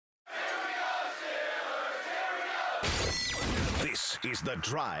This is The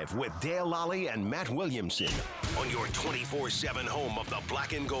Drive with Dale Lally and Matt Williamson on your 24/7 home of the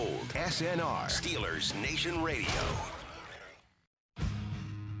black and gold. SNR, Steelers Nation Radio.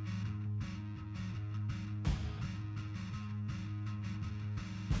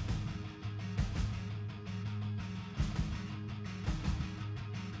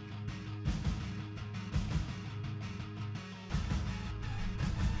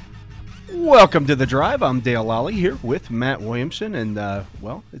 Welcome to The Drive. I'm Dale Lally here with Matt Williamson, and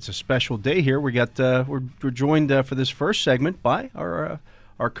well, it's a special day here. We're joined for this first segment by our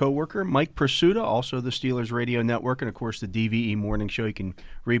coworker Mike Prisuta, also the Steelers Radio Network, and of course the DVE Morning Show. You can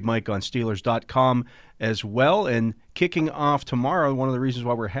read Mike on Steelers.com as well. And kicking off tomorrow, one of the reasons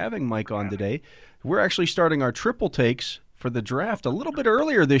why we're having Mike on today, we're actually starting our triple takes for the draft a little bit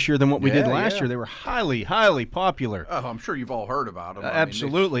earlier this year than what we did last year. They were highly, highly popular. Oh, I'm sure you've all heard about them.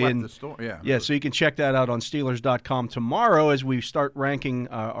 Absolutely. I mean, so you can check that out on Steelers.com tomorrow as we start ranking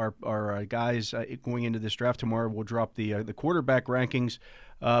our guys going into this draft. Tomorrow we'll drop the quarterback rankings.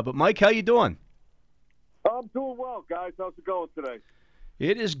 But, Mike, how you doing? I'm doing well, guys. How's it going today?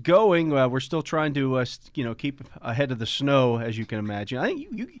 It is going. We're still trying to, keep ahead of the snow, as you can imagine. I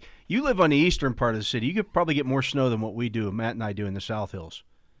think you live on the eastern part of the city. You could probably get more snow than what we do, Matt and I do in the South Hills.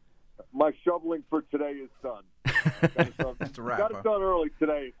 My shoveling for today is done. That's a wrap. Got it done early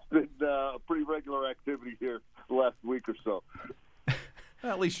today. It's been a pretty regular activity here the last week or so.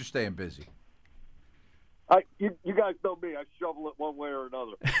 Well, at least you're staying busy. You guys know me. I shovel it one way or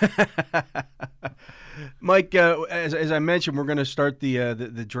another. Mike, as I mentioned, we're going to start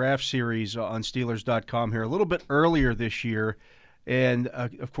the draft series on Steelers.com here a little bit earlier this year. And,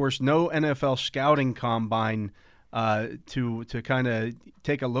 of course, no NFL scouting combine to kind of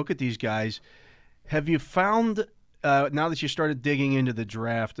take a look at these guys. Have you found, now that you started digging into the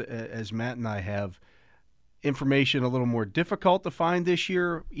draft, as Matt and I have, information a little more difficult to find this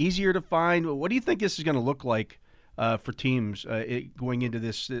year, easier to find? What do you think this is going to look like for teams going into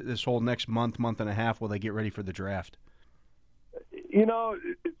this whole next month and a half while they get ready for the draft?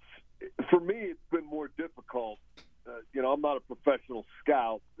 For me, it's been more difficult. I'm not a professional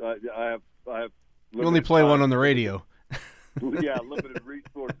scout. I have. You only play one on the radio. Yeah, limited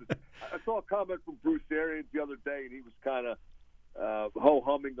resources. I saw a comment from Bruce Arians the other day, and he was kind of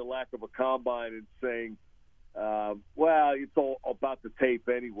ho-humming the lack of a combine and saying, well, it's all about the tape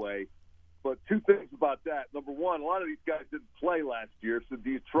anyway. But two things about that. Number one, a lot of these guys didn't play last year, so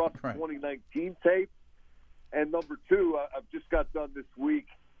do you trust 2019 tape? And number two, I've just got done this week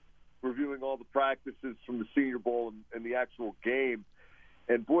reviewing all the practices from the Senior Bowl and the actual game.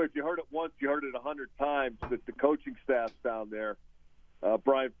 And, boy, if you heard it once, you heard it 100 times that the coaching staffs down there,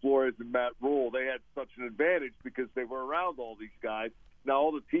 Brian Flores and Matt Rule, they had such an advantage because they were around all these guys. Now,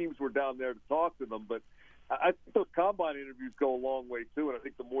 all the teams were down there to talk to them, but I think those combine interviews go a long way, too, and I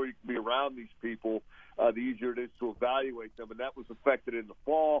think the more you can be around these people, the easier it is to evaluate them. And that was affected in the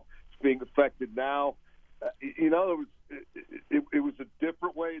fall. It's being affected now. It was a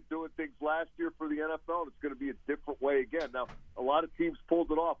different way of doing things last year for the NFL, and it's going to be a different way again. Now, a lot of teams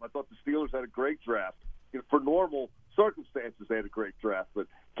pulled it off. I thought the Steelers had a great draft. For normal circumstances, they had a great draft, but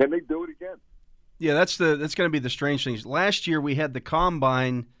can they do it again? Yeah, that's going to be the strange thing. Last year we had the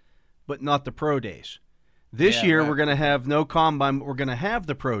combine, but not the pro days. This year we're going to have no combine, but we're going to have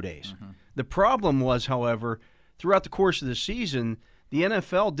the pro days. Mm-hmm. The problem was, however, throughout the course of the season, the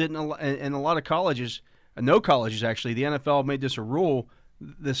NFL didn't, and a lot of colleges, no colleges actually, the NFL made this a rule.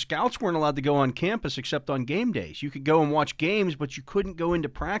 The scouts weren't allowed to go on campus except on game days. You could go and watch games, but you couldn't go into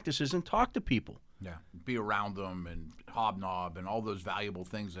practices and talk to people. Yeah, be around them and hobnob and all those valuable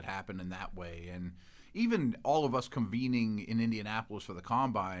things that happen in that way. And even all of us convening in Indianapolis for the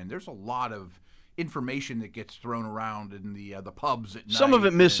Combine, there's a lot of information that gets thrown around in the pubs at night. Some of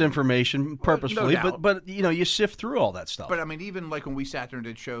it misinformation purposefully, no doubt. but you sift through all that stuff. But I mean, even like when we sat there and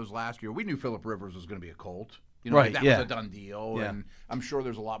did shows last year, we knew Phillip Rivers was going to be a Colt. Right, that yeah. was a done deal, Yeah. and I'm sure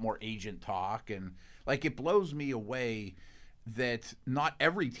there's a lot more agent talk. And like, it blows me away that not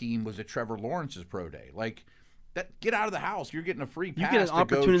every team was at Trevor Lawrence's pro day. Like, that, get out of the house. You're getting a free pass. You get an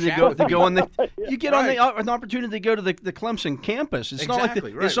opportunity to go on the. You get Right. an opportunity to go to the Clemson campus. It's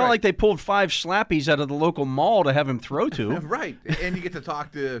Exactly, it's not like they pulled 5 slappies out of the local mall to have him throw to. Right, and you get to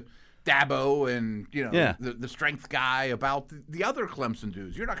talk to Dabo and the strength guy about the other Clemson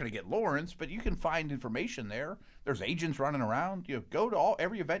dudes. You're not going to get Lawrence, but you can find information there. There's agents running around. You go to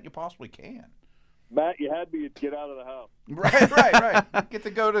every event you possibly can. Matt, you had me at get out of the house. Right. Get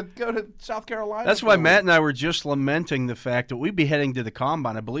to go to South Carolina. That's why Matt and I were just lamenting the fact that we'd be heading to the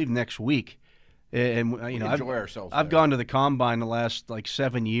Combine, I believe, next week. And enjoy ourselves. I've gone to the Combine the last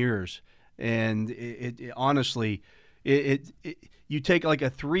 7 years, and it honestly, You take like a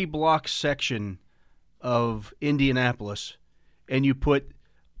 3-block section of Indianapolis, and you put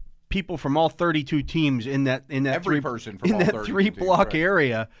people from all 32 teams in that person from all 32 3-block teams, right.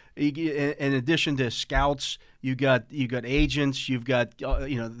 area. In addition to scouts, you got agents, you've got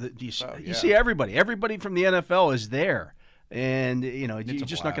you see everybody from the NFL is there, and you're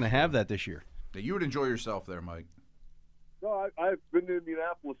just not going to have that this year. You would enjoy yourself there, Mike. No, I've been to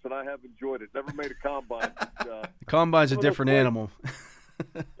Indianapolis and I have enjoyed it. Never made a combine. The combine's a different animal.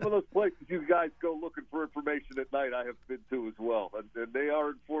 One of those places you guys go looking for information at night, I have been to as well, and they are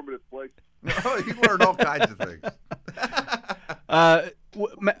informative places. You learn all kinds of things.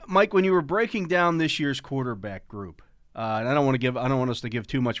 Mike, when you were breaking down this year's quarterback group, and I don't want us to give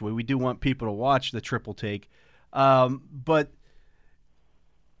too much away. We do want people to watch the Triple Take, but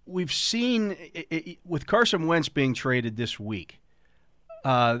we've seen with Carson Wentz being traded this week.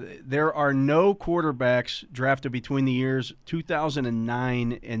 There are no quarterbacks drafted between the years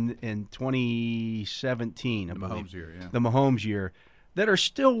 2009 and 2017. The Mahomes year, yeah. The Mahomes year, that are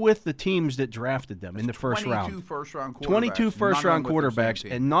still with the teams that drafted them in the first round. 22 first-round quarterbacks,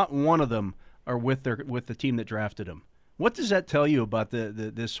 and not one of them are with the team that drafted them. What does that tell you about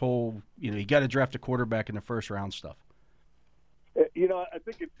this whole, you got to draft a quarterback in the first round stuff? I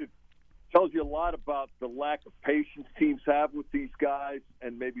think it tells you a lot about the lack of patience teams have with these guys,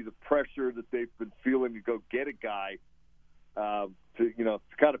 and maybe the pressure that they've been feeling to go get a guy. To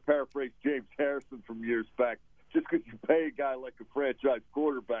kind of paraphrase James Harrison from years back, just because you pay a guy like a franchise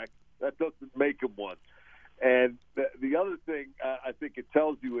quarterback, that doesn't make him one. And the other thing I think it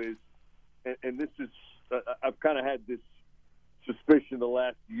tells you is, and this is, I've kind of had this suspicion the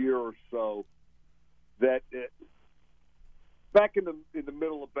last year or so, that back in the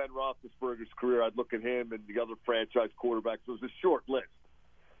middle of Ben Roethlisberger's career, I'd look at him and the other franchise quarterbacks. It was a short list.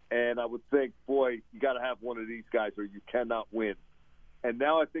 And I would think, boy, you got to have one of these guys or you cannot win. And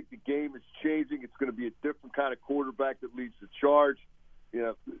now I think the game is changing. It's going to be a different kind of quarterback that leads the charge.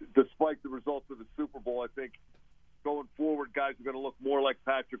 Despite the results of the Super Bowl, I think going forward, guys are going to look more like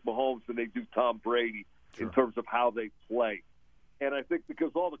Patrick Mahomes than they do Tom Brady in terms of how they play. And I think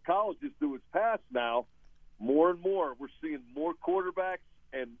because all the colleges do is pass now, more and more, we're seeing more quarterbacks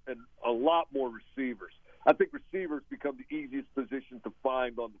and a lot more receivers. I think receivers become the easiest position to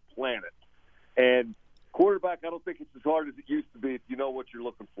find on the planet. And quarterback, I don't think it's as hard as it used to be if you know what you're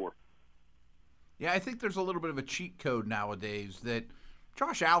looking for. Yeah, I think there's a little bit of a cheat code nowadays that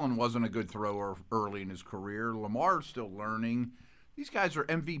Josh Allen wasn't a good thrower early in his career. Lamar's still learning. These guys are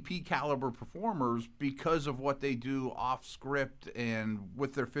MVP caliber performers because of what they do off script and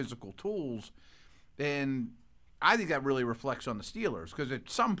with their physical tools. And I think that really reflects on the Steelers because at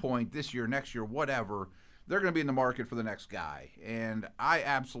some point this year, next year, whatever, they're going to be in the market for the next guy. And I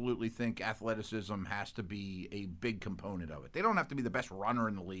absolutely think athleticism has to be a big component of it. They don't have to be the best runner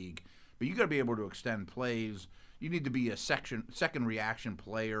in the league, but you got to be able to extend plays. You need to be a second reaction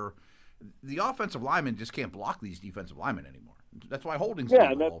player. The offensive linemen just can't block these defensive linemen anymore. That's why Holding's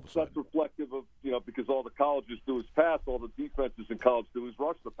and that's reflective of, because all the colleges do is pass, all the defenses in college do is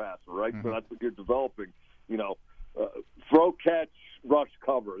rush the passer, right? Mm-hmm. So that's what you're developing. Throw, catch, rush,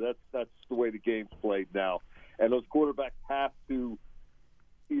 cover. That's the way the game's played now. And those quarterbacks have to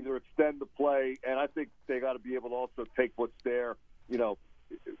either extend the play, and I think they got to be able to also take what's there,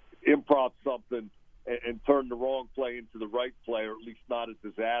 improv something and turn the wrong play into the right play, or at least not a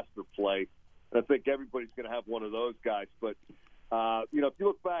disaster play. And I think everybody's going to have one of those guys. But, if you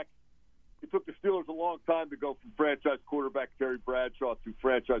look back, it took the Steelers a long time to go from franchise quarterback Terry Bradshaw to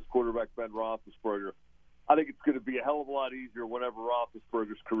franchise quarterback Ben Roethlisberger. I think it's going to be a hell of a lot easier whenever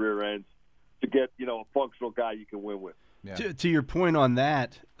Roethlisberger's career ends to get, a functional guy you can win with. Yeah. To your point on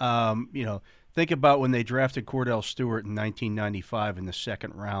that, think about when they drafted Cordell Stewart in 1995 in the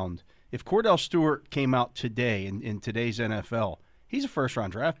second round. If Cordell Stewart came out today in today's NFL, he's a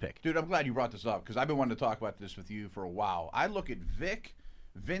first-round draft pick. Dude, I'm glad you brought this up because I've been wanting to talk about this with you for a while. I look at Vic,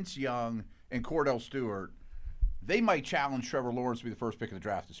 Vince Young, and Cordell Stewart. They might challenge Trevor Lawrence to be the first pick of the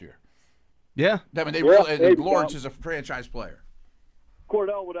draft this year. Yeah. I mean, Lawrence is a franchise player.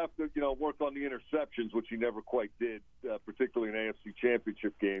 Cordell would have to, work on the interceptions, which he never quite did, particularly in AFC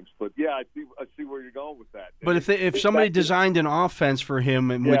Championship games. But yeah, I see where you're going with that. But if somebody designed an offense for him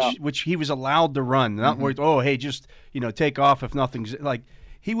in which he was allowed to run, not worried, just take off if nothing's like,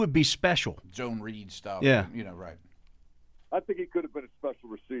 he would be special. Zone read stuff. Yeah, right. I think he could have been a special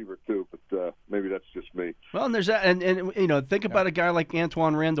receiver too, but maybe that's just me. Well, and there's that, and think about a guy like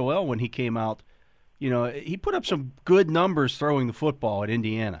Antoine Randall when he came out. He put up some good numbers throwing the football at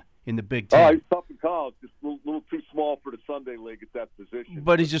Indiana in the Big Ten. Oh, he's tough in college. Just a little too small for the Sunday League at that position.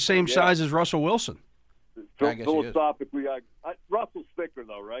 But he's the same size as Russell Wilson. I guess he is. Philosophically, Russell's thicker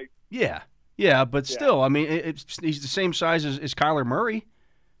though, right? Yeah, but still, I mean, he's the same size as Kyler Murray.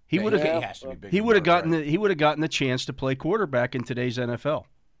 He would have. He has to be bigger He would have than Murray, gotten. He would have gotten the chance to play quarterback in today's NFL.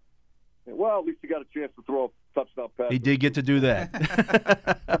 Well, at least he got a chance to throw a touchdown pass. He did get to do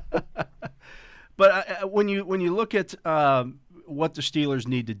that. But when you look at what the Steelers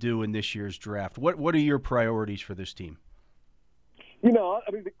need to do in this year's draft, what are your priorities for this team? You know,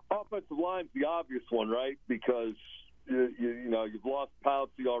 I mean, the offensive line's the obvious one, right? Because you've lost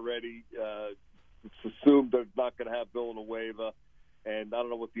Pouncey already. It's assumed they're not going to have Villanueva, and I don't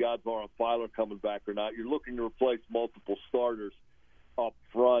know what the odds are on Filer coming back or not. You're looking to replace multiple starters up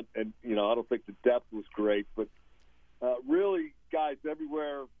front, and I don't think the depth was great, but really, guys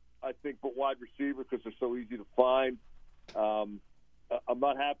everywhere, I think, but wide receiver because they're so easy to find. I'm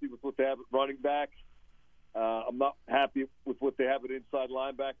not happy with what they have at running back. I'm not happy with what they have at inside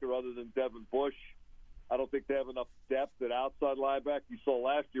linebacker other than Devin Bush. I don't think they have enough depth at outside linebacker. You saw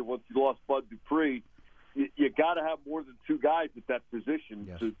last year once you lost Bud Dupree, you got to have more than two guys at that position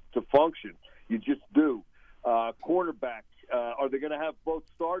to function. You just do. Cornerback, are they going to have both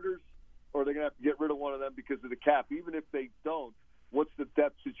starters or are they going to have to get rid of one of them because of the cap? Even if they don't, what's the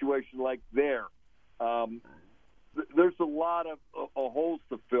depth situation like there? There's a lot of holes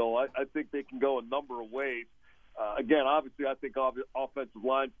to fill. I think they can go a number of ways. Again, obviously, I think offensive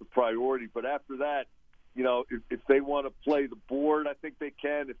line's the priority. But after that, if they want to play the board, I think they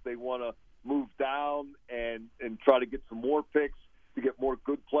can. If they want to move down and try to get some more picks to get more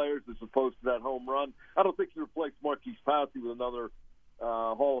good players as opposed to that home run, I don't think you replace Marquise Pouncey with another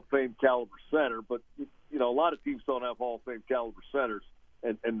Hall of Fame caliber center. But, a lot of teams don't have Hall of Fame caliber centers,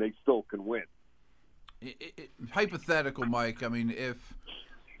 and they still can win. Hypothetical, Mike, I mean, if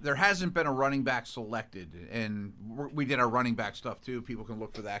there hasn't been a running back selected, and we did our running back stuff too, people can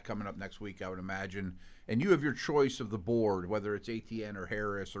look for that coming up next week, I would imagine, and you have your choice of the board, whether it's Etienne or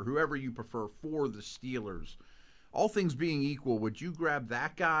Harris or whoever you prefer for the Steelers, all things being equal, would you grab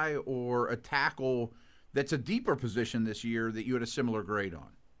that guy or a tackle that's a deeper position this year that you had a similar grade on?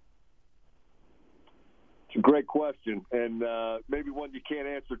 It's a great question, and maybe one you can't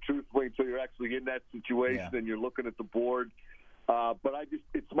answer truthfully until you're actually in that situation and you're looking at the board. But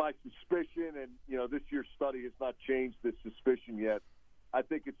it's my suspicion, and this year's study has not changed this suspicion yet. I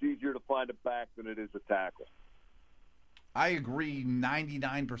think it's easier to find a back than it is a tackle. I agree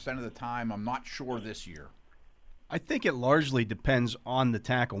 99% of the time. I'm not sure this year. I think it largely depends on the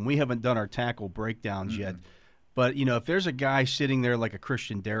tackle. And we haven't done our tackle breakdowns yet. But, if there's a guy sitting there like a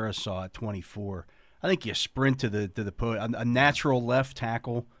Christian Darrisaw at 24, I think you sprint to the a natural left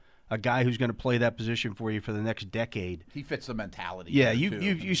tackle, a guy who's going to play that position for you for the next decade. He fits the mentality. Yeah,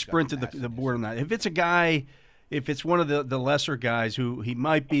 you sprint to the board on that. If it's a guy, if it's one of the lesser guys who he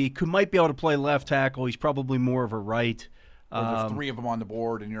might be able to play left tackle, he's probably more of a right. Or there's three of them on the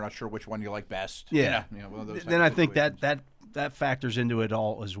board, and you're not sure which one you like best. Yeah. One of those then I think that factors into it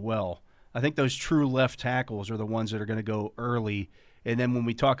all as well. I think those true left tackles are the ones that are going to go early. And then when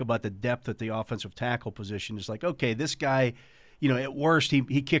we talk about the depth at the offensive tackle position, it's like, okay, this guy, at worst,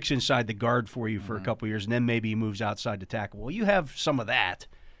 he kicks inside the guard for you for a couple of years, and then maybe he moves outside the tackle. Well, you have some of that.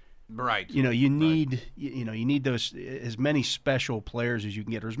 Right. You need those as many special players as you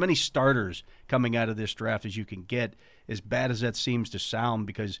can get, or as many starters coming out of this draft as you can get, as bad as that seems to sound,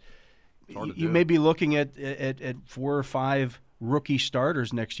 because you may be looking at 4 or 5 rookie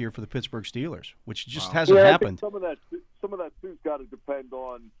starters next year for the Pittsburgh Steelers, which just hasn't happened. I think some of that too's got to depend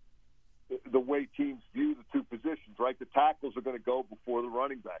on the way teams view the two positions, right? The tackles are going to go before the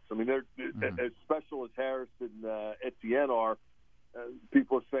running backs. I mean, they're as special as Harris and Etienne are.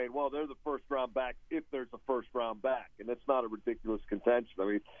 People are saying, well, they're the first-round back if there's a first-round back, and that's not a ridiculous contention. I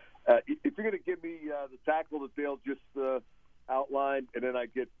mean, if you're going to give me the tackle that Dale just outlined, and then I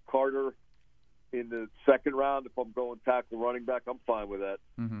get Carter in the second round, if I'm going tackle running back, I'm fine with that.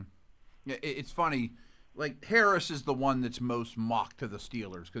 Mm-hmm. Yeah, it's funny. Like, Harris is the one that's most mocked to the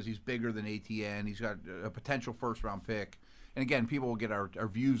Steelers because he's bigger than Etienne. He's got a potential first-round pick. And, again, people will get our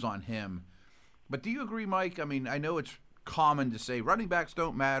views on him. But do you agree, Mike? I mean, I know it's common to say running backs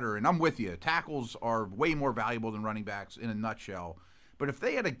don't matter, and I'm with you. Tackles are way more valuable than running backs in a nutshell. But if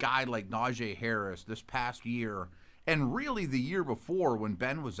they had a guy like Najee Harris this past year, and really the year before when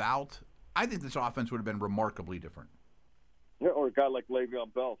Ben was out, I think this offense would have been remarkably different. Yeah, or a guy like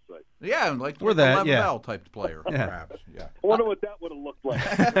Le'Veon Bell, say. Yeah, like or that, Le'Veon Bell type player, perhaps. Yeah. I wonder what that would have looked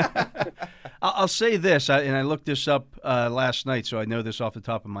like. I'll say this, and I looked this up last night, so I know this off the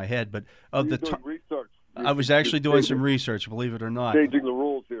top of my head. But research. I was actually doing some research, believe it or not. Changing the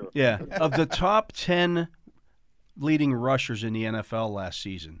rules here. Yeah, of the top 10 leading rushers in the NFL last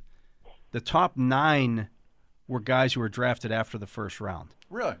season, the top 9 were guys who were drafted after the first round.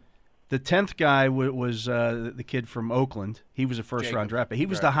 Really? The 10th guy was the kid from Oakland. He was a first-round draft pick. He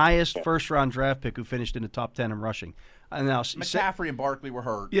was the highest first-round draft pick who finished in the top 10 in rushing. And now, McCaffrey and Barkley were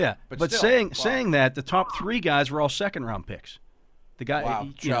hurt. Yeah, but still, saying that, the top 3 guys were all second-round picks. The guy,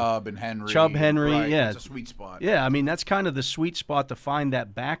 Chubb and Henry. Right, yeah. It's a sweet spot. Yeah, I mean, that's kind of the sweet spot to find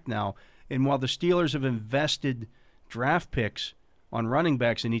that back now. And while the Steelers have invested draft picks on running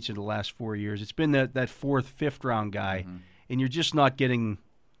backs in each of the last 4 years, it's been that 4th, 5th-round guy, and you're just not getting –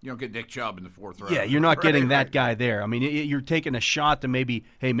 you don't get Nick Chubb in the 4th round. Yeah, you're not getting that guy there. I mean, you're taking a shot to maybe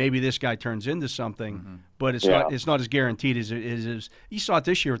this guy turns into something, but it's not as guaranteed as it is. You saw it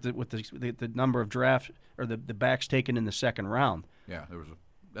this year with the number of drafts or the backs taken in the 2nd round. Yeah,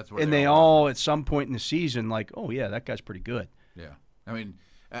 that's what. And they all at some point in the season like, oh yeah, that guy's pretty good. Yeah, I mean,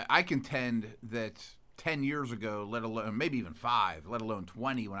 I contend that 10 years ago, let alone maybe even 5, let alone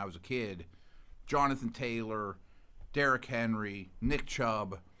 20 when I was a kid, Jonathan Taylor, Derrick Henry, Nick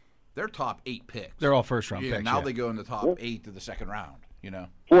Chubb. They're top 8 picks. They're all first-round picks. Now they go in the top 8 to the 2nd round.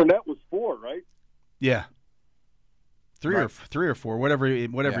 Fournette was 4, right? Yeah, 3 or 4, whatever he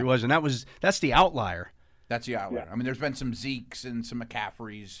was, and that's the outlier. That's the outlier. I mean, there's been some Zekes and some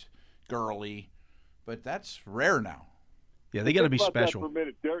McCaffreys, Gurley, but that's rare now. Yeah, they got to be special. For a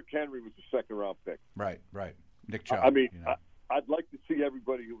minute, Derrick Henry was a 2nd-round pick. Right. Nick Chubb. I mean, I'd like to see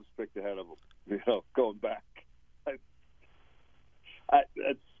everybody who was picked ahead of him. Going back.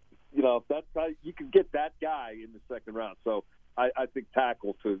 That's how you can get that guy in the 2nd round. So I think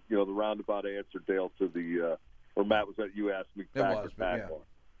tackle to the roundabout answer, Dale, to the or Matt, was that you asked me? Tackle.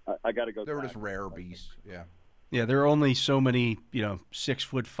 Yeah. I got to go. They were just rare beasts. Yeah. Yeah, there are only so many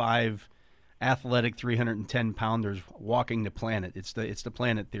 6'5", athletic 310-pounders walking the planet. It's the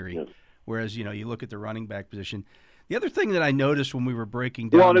planet theory. Yes. Whereas you look at the running back position. The other thing that I noticed when we were breaking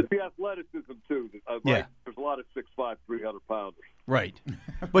down, well, it's the athleticism too. There's a lot of 6'5", 300-pounders. Right,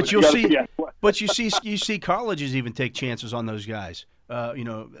 but you see colleges even take chances on those guys.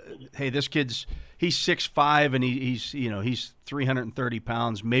 Hey, this kid's he's 6'5" and he's 330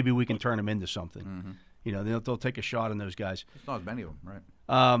 pounds. Maybe we can turn him into something. They'll take a shot on those guys. There's not as many of them, right?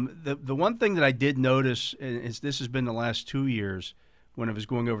 The one thing that I did notice is this has been the last 2 years when I was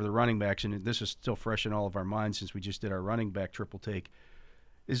going over the running backs, and this is still fresh in all of our minds since we just did our running back triple take,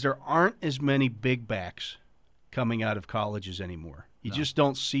 is there aren't as many big backs coming out of colleges anymore. You just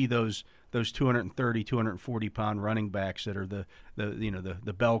don't see those 230, 240-pound running backs that are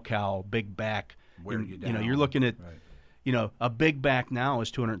the bell cow, big back. Wear you down. You're looking at, a big back now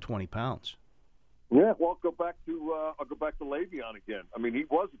is 220 pounds. Yeah, well, I'll go back to Le'Veon again. I mean, he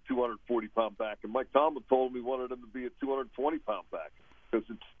was a 240-pound back, and Mike Tomlin told me he wanted him to be a 220-pound back because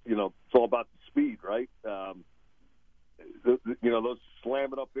it's all about the speed, right? Those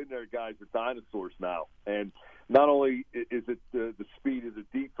slamming up in there guys are dinosaurs now, and not only is it the speed of the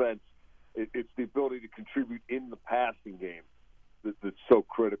defense, it's the ability to contribute in the passing game that's so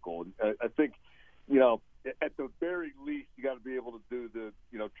critical. And I think, at the very least, you got to be able to do the,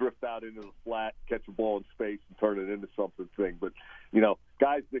 drift out into the flat, catch a ball in space, and turn it into something thing. But,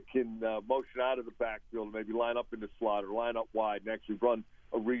 guys that can motion out of the backfield and maybe line up in the slot or line up wide and actually run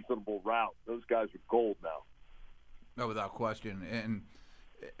a reasonable route, those guys are gold now. No, without question. And,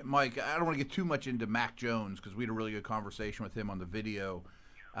 Mike, I don't want to get too much into Mac Jones because we had a really good conversation with him on the video.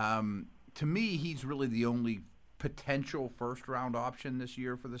 To me, he's really the only potential first-round option this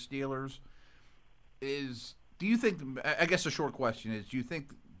year for the Steelers. Do you think, I guess the short question is, do you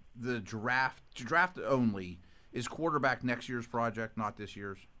think the draft only, is quarterback next year's project, not this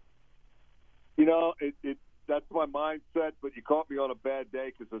year's? That's my mindset, but you caught me on a bad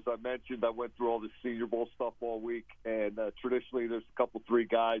day because, as I mentioned, I went through all this Senior Bowl stuff all week, and traditionally there's a 3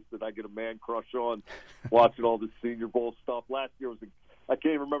 guys that I get a man crush on watching all this Senior Bowl stuff. Last year I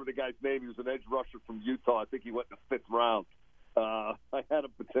can't even remember the guy's name. He was an edge rusher from Utah. I think he went in the 5th round. I had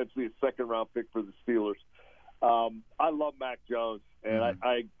him potentially a 2nd-round pick for the Steelers. I love Mac Jones, and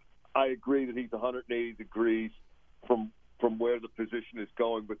I agree that he's 180 degrees from where the position is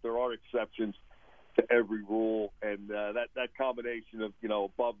going, but there are exceptions to every rule, and that combination of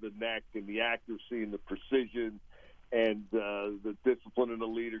above the neck and the accuracy and the precision and the discipline and the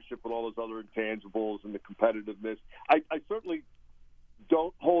leadership and all those other intangibles and the competitiveness. I certainly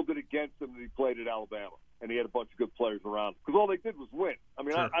don't hold it against him that he played at Alabama and he had a bunch of good players around because all they did was win. I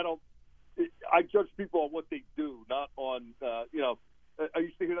mean, sure. I judge people on what they do, not on I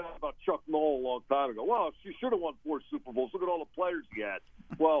used to hear that about Chuck Noll a long time ago. Well, she should have won 4 Super Bowls. Look at all the players he had.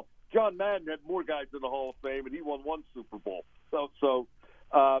 Well, John Madden had more guys in the Hall of Fame, and he won 1 Super Bowl. So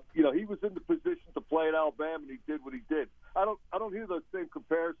he was in the position to play at Alabama, and he did what he did. I don't hear those same comparisons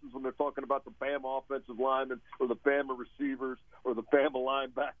comparisons when they're talking about the Bama offensive linemen or the Bama receivers or the Bama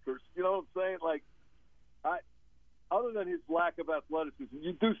linebackers. You know what I'm saying? Like, other than his lack of athleticism,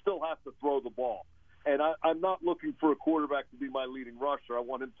 you do still have to throw the ball. And I'm not looking for a quarterback to be my leading rusher. I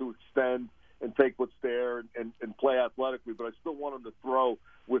want him to extend and take what's there and play athletically, but I still want him to throw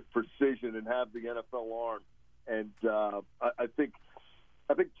with precision and have the NFL arm. And I think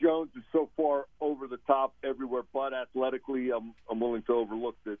Jones is so far over the top everywhere, but athletically, I'm willing to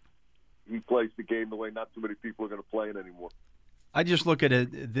overlook that he plays the game the way not too many people are going to play it anymore. I just look at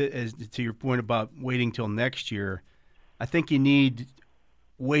it as to your point about waiting till next year. I think you need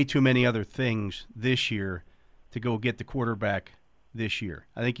way too many other things this year to go get the quarterback this year.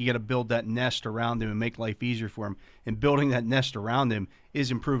 I think you got to build that nest around him and make life easier for him. And building that nest around him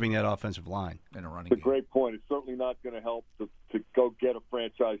is improving that offensive line. And a running It's a game. great point. It's certainly not going to help to go get a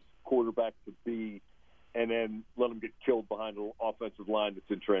franchise quarterback to be and then let him get killed behind an offensive line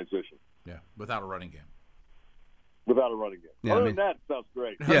that's in transition. Yeah, without a running game. Without a running game. Yeah, Other I mean- than that, it sounds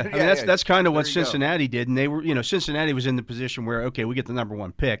great. Yeah, I mean, that's kind of what There you go. Cincinnati did, and they were, Cincinnati was in the position where, okay, we get the number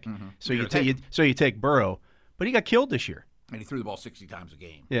one pick, so you take Burrow, but he got killed this year, And he threw the ball 60 times a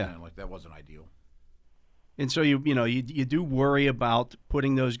game. Yeah. Like that wasn't ideal. and so you do worry about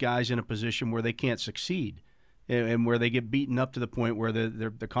putting those guys in a position where they can't succeed, and where they get beaten up to the point where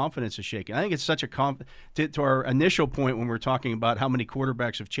the confidence is shaken. I think it's such a to our initial point when we're talking about how many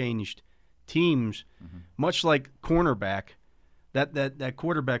quarterbacks have changed teams, much like cornerback. That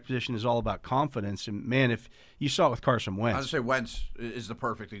quarterback position is all about confidence. And, man, if you saw it with Carson I Wentz. was going to say Wentz is the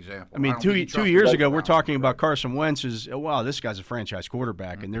perfect example. I mean, don't think he two trusts years both ago, we're rounds. talking about Carson Wentz as, wow, this guy's a franchise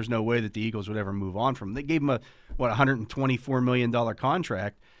quarterback, and there's no way that the Eagles would ever move on from him. They gave him a $124 million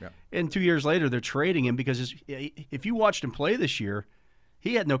contract, and 2 years later they're trading him because if you watched him play this year,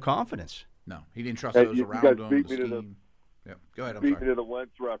 he had no confidence. No, he didn't trust Hey, those you around guys him. beat The me to the- scheme. Yeah, go ahead. I'm Speaking sorry. of the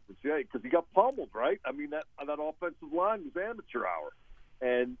Wentz reference, yeah, because he got pummeled, right? I mean, that offensive line was amateur hour,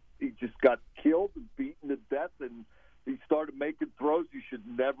 and he just got killed and beaten to death, and he started making throws you should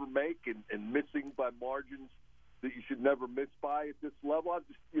never make and missing by margins that you should never miss by at this level. I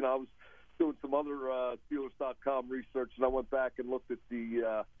was doing some other Steelers.com research, and I went back and looked at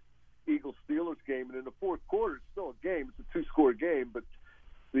the Eagles-Steelers game, and in the fourth quarter, it's still a game. It's a two-score game, but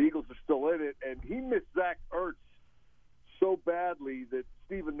the Eagles are still in it, and he missed Zach Ertz so badly that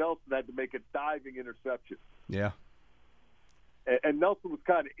Steven Nelson had to make a diving interception. Yeah. And Nelson was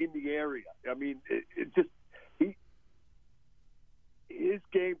kind of in the area. I mean, his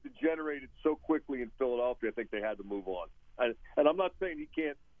game degenerated so quickly in Philadelphia, I think they had to move on. And I'm not saying he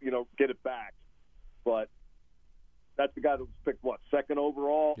can't, get it back, but that's the guy that was picked, second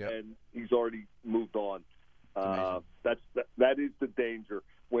overall, Yep. and he's already moved on. Amazing. That is the danger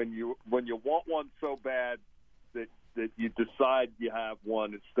when you want one so bad that you decide you have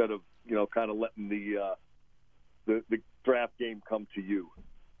one instead of kind of letting the draft game come to you.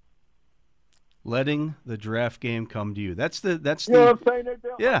 Letting the draft game come to you. That's You know what I'm saying there,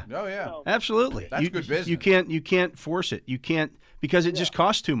 Dale? yeah. Oh, yeah. Absolutely. That's good business. You can't force it. You can't because it just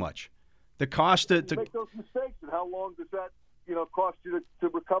costs too much. The cost to Make those mistakes, and how long does that cost you to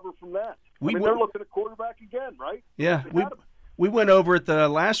recover from that? We they're looking at quarterback again, right? yeah. They had him. We went over it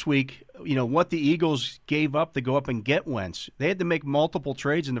last week, what the Eagles gave up to go up and get Wentz. They had to make multiple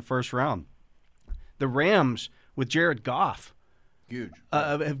trades in the first round. The Rams, with Jared Goff, Huge.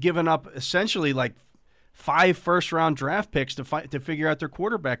 have given up essentially like 5 first-round draft picks to figure out their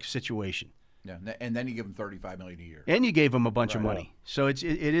quarterback situation. Yeah, and then you give him $35 million a year. And you gave them a bunch of money. So it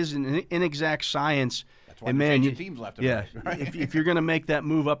is an inexact science. That's why and they're man, changing teams left and right. if you're going to make that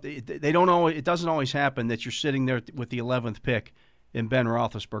move up, it doesn't always happen that you're sitting there with the 11th pick and Ben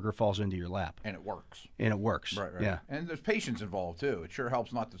Roethlisberger falls into your lap. And it works. Right. Yeah. And there's patience involved, too. It sure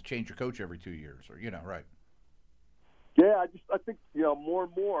helps not to change your coach every 2 years or, right. Yeah, I think more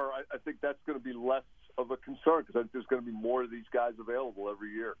and more. I think that's going to be less of a concern because I think there's going to be more of these guys available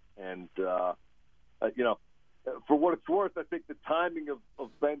every year. And for what it's worth, I think the timing of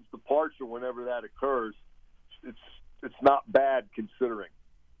Ben's departure, whenever that occurs, it's not bad considering.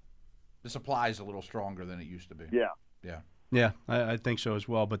 The supply is a little stronger than it used to be. Yeah. Yeah. Yeah, I think so as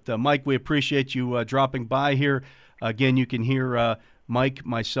well. But, Mike, we appreciate you dropping by here. Again, you can hear Mike,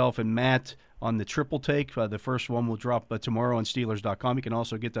 myself, and Matt on the Triple Take. The first one will drop tomorrow on Steelers.com. You can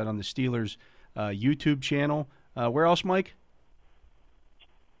also get that on the Steelers YouTube channel. Where else, Mike?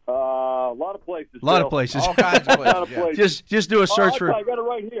 A lot of places. A lot Bill. of places. All kinds of A lot of places. Yeah. places. Just do a search for. I got it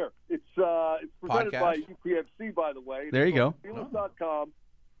right here. It's presented Podcast? by UPMC, by the way. There you go. Steelers.com,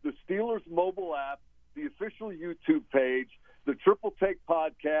 the Steelers mobile app, the official YouTube page, the Triple Take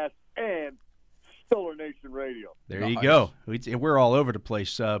podcast, and Steeler Nation Radio. There you go. We're all over the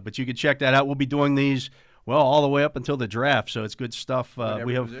place, but you can check that out. We'll be doing these, well, all the way up until the draft, so it's good stuff.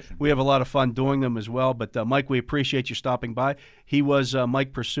 We have a lot of fun doing them as well. But, Mike, we appreciate you stopping by. He was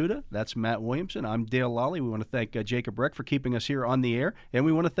Mike Pursuta. That's Matt Williamson. I'm Dale Lally. We want to thank Jacob Reck for keeping us here on the air, and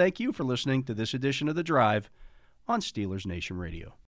we want to thank you for listening to this edition of The Drive on Steelers Nation Radio.